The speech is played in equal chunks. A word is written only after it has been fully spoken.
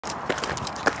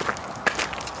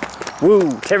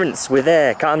Woo, Terence, we're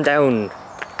there, calm down.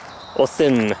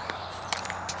 Awesome.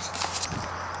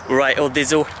 Right, old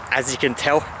Rizzle, as you can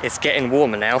tell, it's getting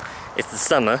warmer now. It's the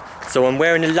summer, so I'm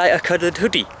wearing a lighter coloured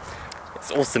hoodie.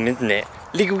 It's awesome, isn't it?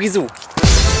 Little Rizzle.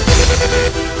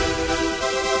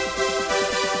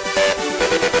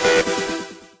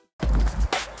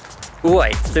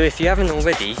 Right, so if you haven't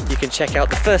already, you can check out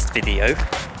the first video,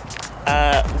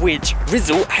 which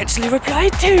Rizzle actually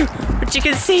replied to, which you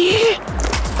can see here.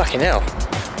 Fucking hell.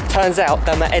 Turns out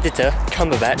that my editor,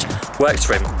 Cumberbatch, works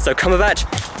for him. So Cumberbatch,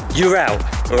 you're out,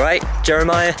 alright?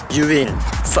 Jeremiah, you're in.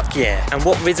 Fuck yeah. And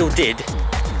what Rizzle did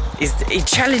is he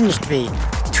challenged me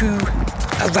to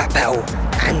a rap battle.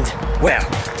 And, well,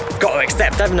 gotta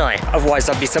accept, haven't I? Otherwise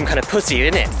I'd be some kind of pussy,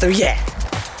 innit? So yeah,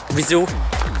 Rizzle,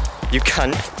 you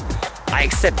cunt. I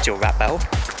accept your rap battle.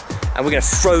 And we're gonna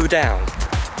throw down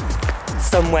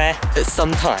somewhere at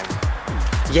some time.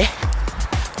 Yeah?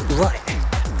 Right.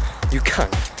 You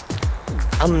cunt.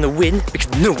 I'm gonna win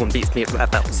because no one beats me at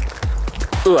rap battles.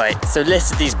 Alright, so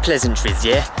less of these pleasantries,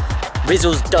 yeah?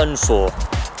 Rizzle's done for,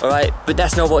 alright? But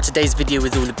that's not what today's video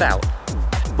is all about.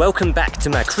 Welcome back to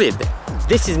my crib.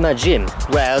 This is my gym,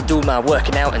 where I'll do my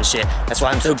working out and shit. That's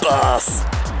why I'm so buff.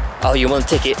 Oh, you want a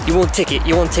ticket? You want a ticket?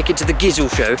 You want a ticket to the Gizzle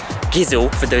show? Gizzle,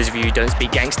 for those of you who don't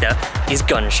speak gangster, is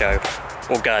gun show.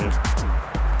 Or gun.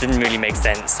 Didn't really make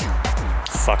sense.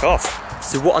 Fuck off.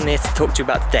 So what I'm here to talk to you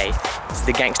about today is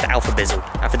the gangster Alpha Pizzle.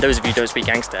 And for those of you who don't speak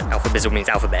gangster, Alpha Pizzle means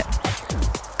alphabet.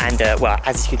 And well,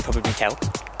 as you can probably tell,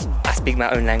 I speak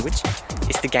my own language.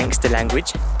 It's the gangster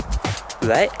language,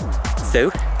 right?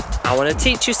 So, I want to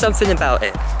teach you something about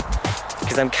it.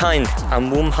 Because I'm kind,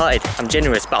 I'm warm-hearted, I'm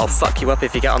generous, but I'll fuck you up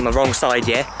if you get on the wrong side,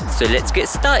 yeah? So let's get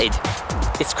started.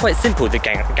 It's quite simple, the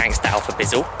gangster Alpha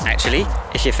Pizzle, actually,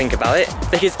 if you think about it.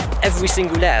 Because every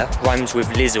single letter rhymes with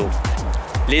Rizzle.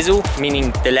 Rizzle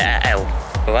meaning the letter L,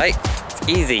 alright? It's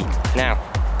easy. Now,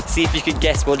 see if you could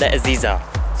guess what letters these are.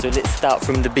 So let's start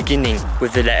from the beginning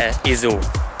with the letter Izzle.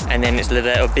 And then it's the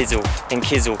letter Bizzle, and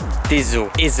Kizzle, Dizzle,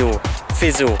 Izzle,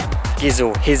 Fizzle,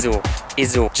 Gizzle, Hizzle,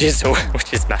 Izzle, Jizzle,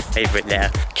 which is my favourite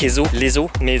letter. Kizzle, Lizzle,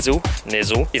 Mizzle,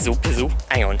 Nizzle, Izzle, Pizzle.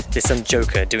 Hang on, there's some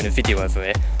joker doing a video over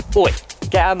here. Oi,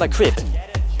 get out of my crib.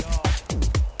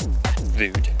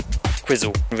 Rude.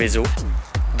 Quizzle, Rizzle,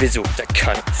 Rizzle, that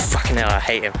cunt. Fucking hell, I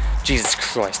hate him. Jesus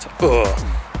Christ.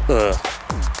 Ugh.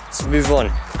 So move on.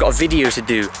 I've got a video to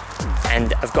do,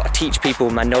 and I've got to teach people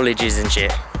my knowledges and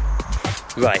shit.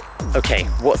 Right, okay,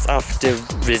 what's after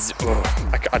Rizzle? Oh,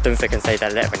 I don't think I can say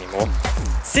that letter anymore.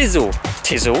 Sizzle,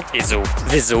 Tizzle, Izzle,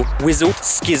 Rizzle, Whizzle,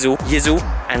 Skizzle, Yizzle,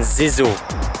 and Zizzle.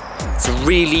 It's a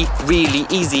really, really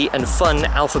easy and fun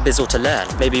Alpha Pizzle to learn.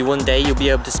 Maybe one day you'll be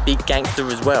able to speak gangster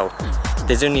as well.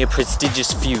 There's only a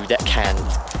prestigious few that can.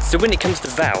 So when it comes to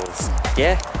vowels,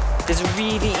 yeah, there's a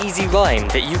really easy rhyme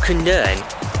that you can learn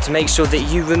to make sure that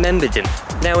you remember them.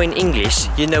 Now in English,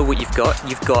 you know what you've got.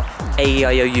 You've got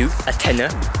A-E-I-O-U, a tenor,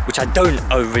 which I don't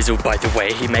owe Rizzle, by the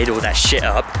way. He made all that shit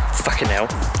up. Fucking hell,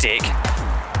 dick.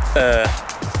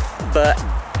 But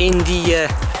in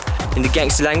the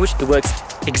gangster language, it works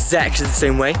exactly the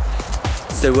same way.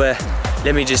 So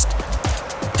let me just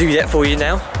do that for you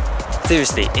now.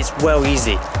 Seriously, it's well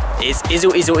easy. It's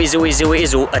Izzle, Izzle, Izzle, Izzle,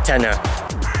 Izzle, a tenor.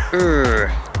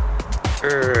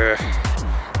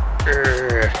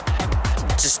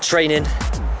 Just training.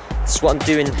 That's what I'm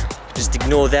doing. Just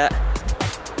ignore that.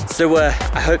 So I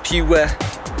hope you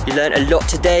learned a lot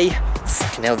today.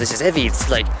 Fucking hell, this is heavy. It's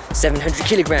like 700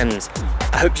 kilograms.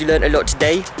 I hope you learned a lot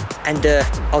today, and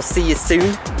I'll see you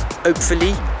soon,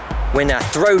 hopefully, when I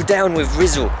throw down with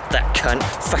Rizzle, that cunt.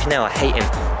 Fucking hell, I hate him.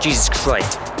 Jesus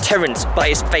Christ. Terence bite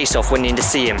his face off when in to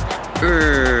see him.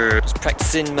 Just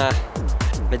practicing my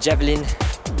javelin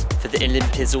for the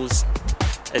Olympizzles.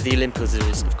 The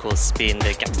Olympizzles, of course, being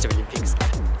the Gangster Olympics.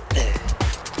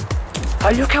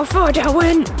 Oh, look how far that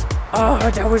went! Oh,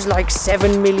 that was like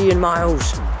 7 million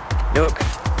miles. Look.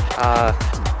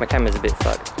 My camera's a bit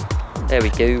fucked. There we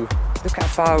go. Look how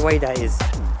far away that is.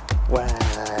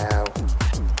 Wow.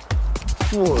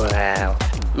 Wow.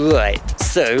 Right,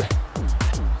 so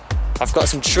I've got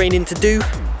some training to do.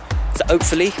 So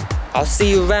hopefully I'll see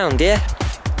you around, yeah?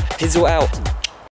 Pizzle out.